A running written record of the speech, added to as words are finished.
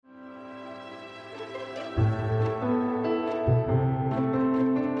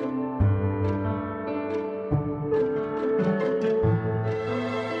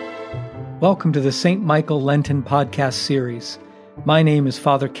Welcome to the St. Michael Lenten podcast series. My name is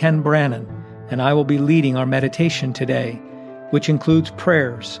Father Ken Brannan, and I will be leading our meditation today, which includes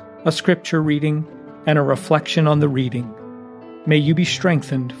prayers, a scripture reading, and a reflection on the reading. May you be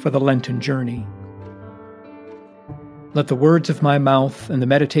strengthened for the Lenten journey. Let the words of my mouth and the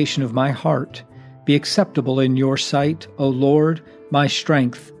meditation of my heart be acceptable in your sight, O Lord, my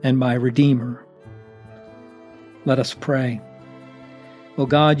strength and my Redeemer. Let us pray. O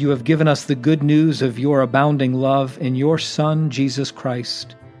God, you have given us the good news of your abounding love in your Son, Jesus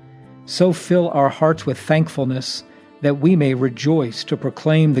Christ. So fill our hearts with thankfulness that we may rejoice to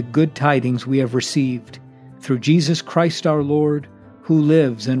proclaim the good tidings we have received through Jesus Christ our Lord, who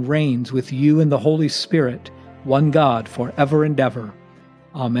lives and reigns with you in the Holy Spirit, one God, forever and ever.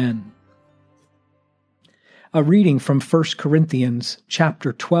 Amen. A reading from 1 Corinthians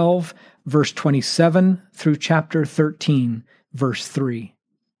chapter 12, verse 27 through chapter 13, verse 3.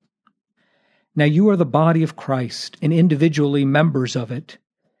 Now you are the body of Christ, and individually members of it.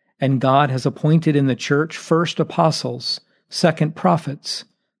 And God has appointed in the church first apostles, second prophets,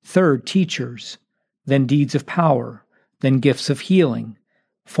 third teachers, then deeds of power, then gifts of healing,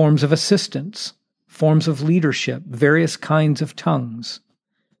 forms of assistance, forms of leadership, various kinds of tongues.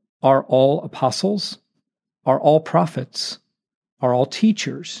 Are all apostles? Are all prophets? Are all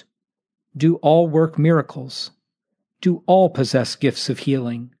teachers? Do all work miracles? Do all possess gifts of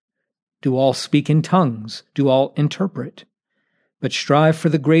healing? Do all speak in tongues? Do all interpret? But strive for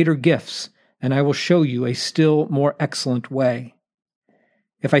the greater gifts, and I will show you a still more excellent way.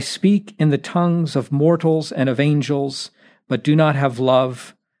 If I speak in the tongues of mortals and of angels, but do not have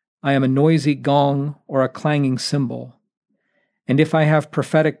love, I am a noisy gong or a clanging cymbal. And if I have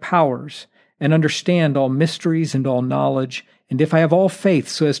prophetic powers, and understand all mysteries and all knowledge, and if I have all faith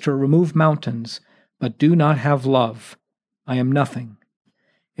so as to remove mountains, but do not have love, I am nothing.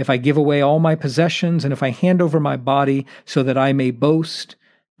 If I give away all my possessions, and if I hand over my body so that I may boast,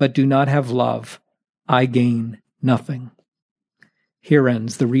 but do not have love, I gain nothing. Here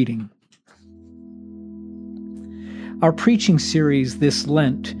ends the reading. Our preaching series this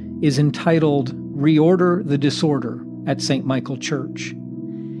Lent is entitled Reorder the Disorder at St. Michael Church.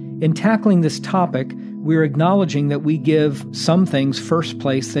 In tackling this topic, we're acknowledging that we give some things first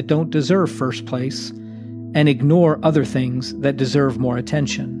place that don't deserve first place, and ignore other things that deserve more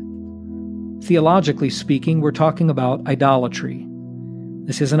attention. Theologically speaking, we're talking about idolatry.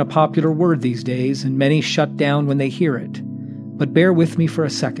 This isn't a popular word these days, and many shut down when they hear it. But bear with me for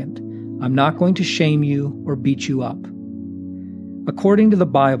a second. I'm not going to shame you or beat you up. According to the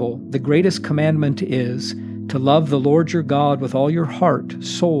Bible, the greatest commandment is to love the Lord your God with all your heart,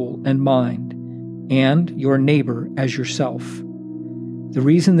 soul, and mind, and your neighbor as yourself. The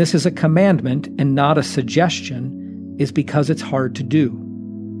reason this is a commandment and not a suggestion is because it's hard to do.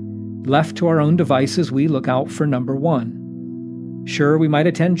 Left to our own devices, we look out for number one. Sure, we might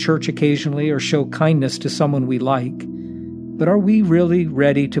attend church occasionally or show kindness to someone we like, but are we really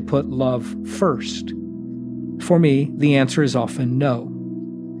ready to put love first? For me, the answer is often no.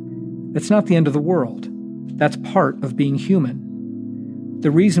 That's not the end of the world. That's part of being human. The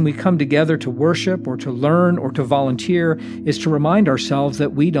reason we come together to worship or to learn or to volunteer is to remind ourselves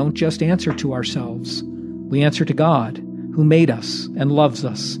that we don't just answer to ourselves. We answer to God, who made us and loves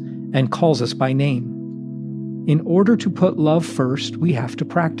us and calls us by name. In order to put love first, we have to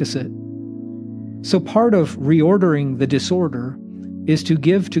practice it. So part of reordering the disorder is to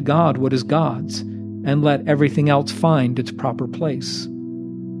give to God what is God's and let everything else find its proper place.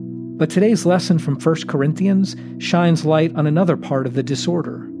 But today's lesson from 1 Corinthians shines light on another part of the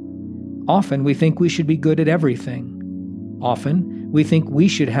disorder. Often we think we should be good at everything. Often we think we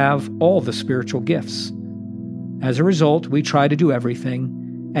should have all the spiritual gifts. As a result, we try to do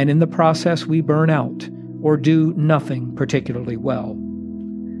everything, and in the process we burn out or do nothing particularly well.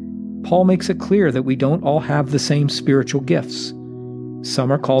 Paul makes it clear that we don't all have the same spiritual gifts.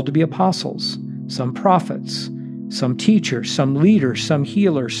 Some are called to be apostles, some prophets, some teachers, some leaders, some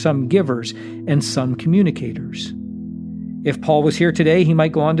healers, some givers, and some communicators. If Paul was here today, he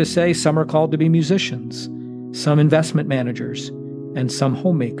might go on to say some are called to be musicians, some investment managers, and some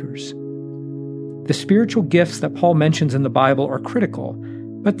homemakers. The spiritual gifts that Paul mentions in the Bible are critical,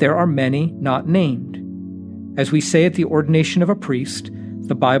 but there are many not named. As we say at the ordination of a priest,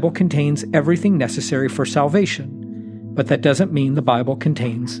 the Bible contains everything necessary for salvation, but that doesn't mean the Bible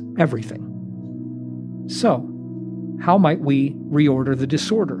contains everything. So, how might we reorder the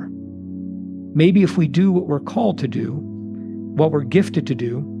disorder? Maybe if we do what we're called to do, what we're gifted to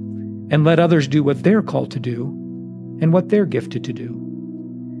do, and let others do what they're called to do, and what they're gifted to do.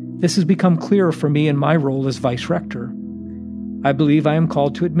 This has become clearer for me in my role as vice rector. I believe I am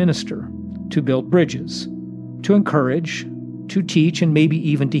called to administer, to build bridges, to encourage, to teach, and maybe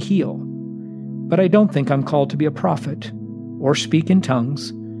even to heal. But I don't think I'm called to be a prophet, or speak in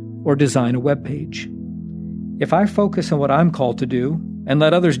tongues, or design a web page. If I focus on what I'm called to do, and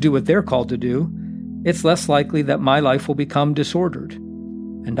let others do what they're called to do, it's less likely that my life will become disordered,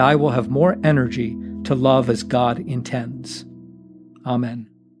 and I will have more energy to love as God intends. Amen.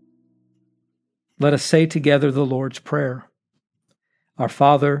 Let us say together the Lord's Prayer. Our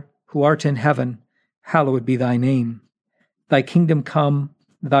Father, who art in heaven, hallowed be thy name. Thy kingdom come,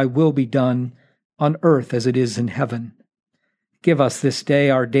 thy will be done, on earth as it is in heaven. Give us this day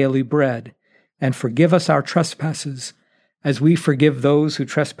our daily bread, and forgive us our trespasses, as we forgive those who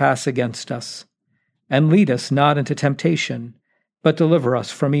trespass against us. And lead us not into temptation, but deliver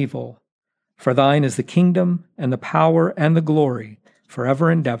us from evil. For thine is the kingdom, and the power, and the glory,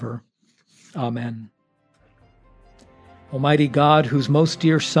 forever and ever. Amen. Almighty God, whose most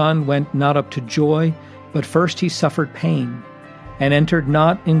dear Son went not up to joy, but first he suffered pain, and entered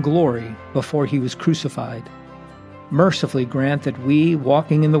not in glory before he was crucified, mercifully grant that we,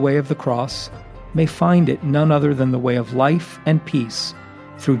 walking in the way of the cross, may find it none other than the way of life and peace,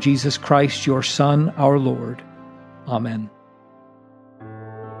 through Jesus Christ, your Son, our Lord. Amen.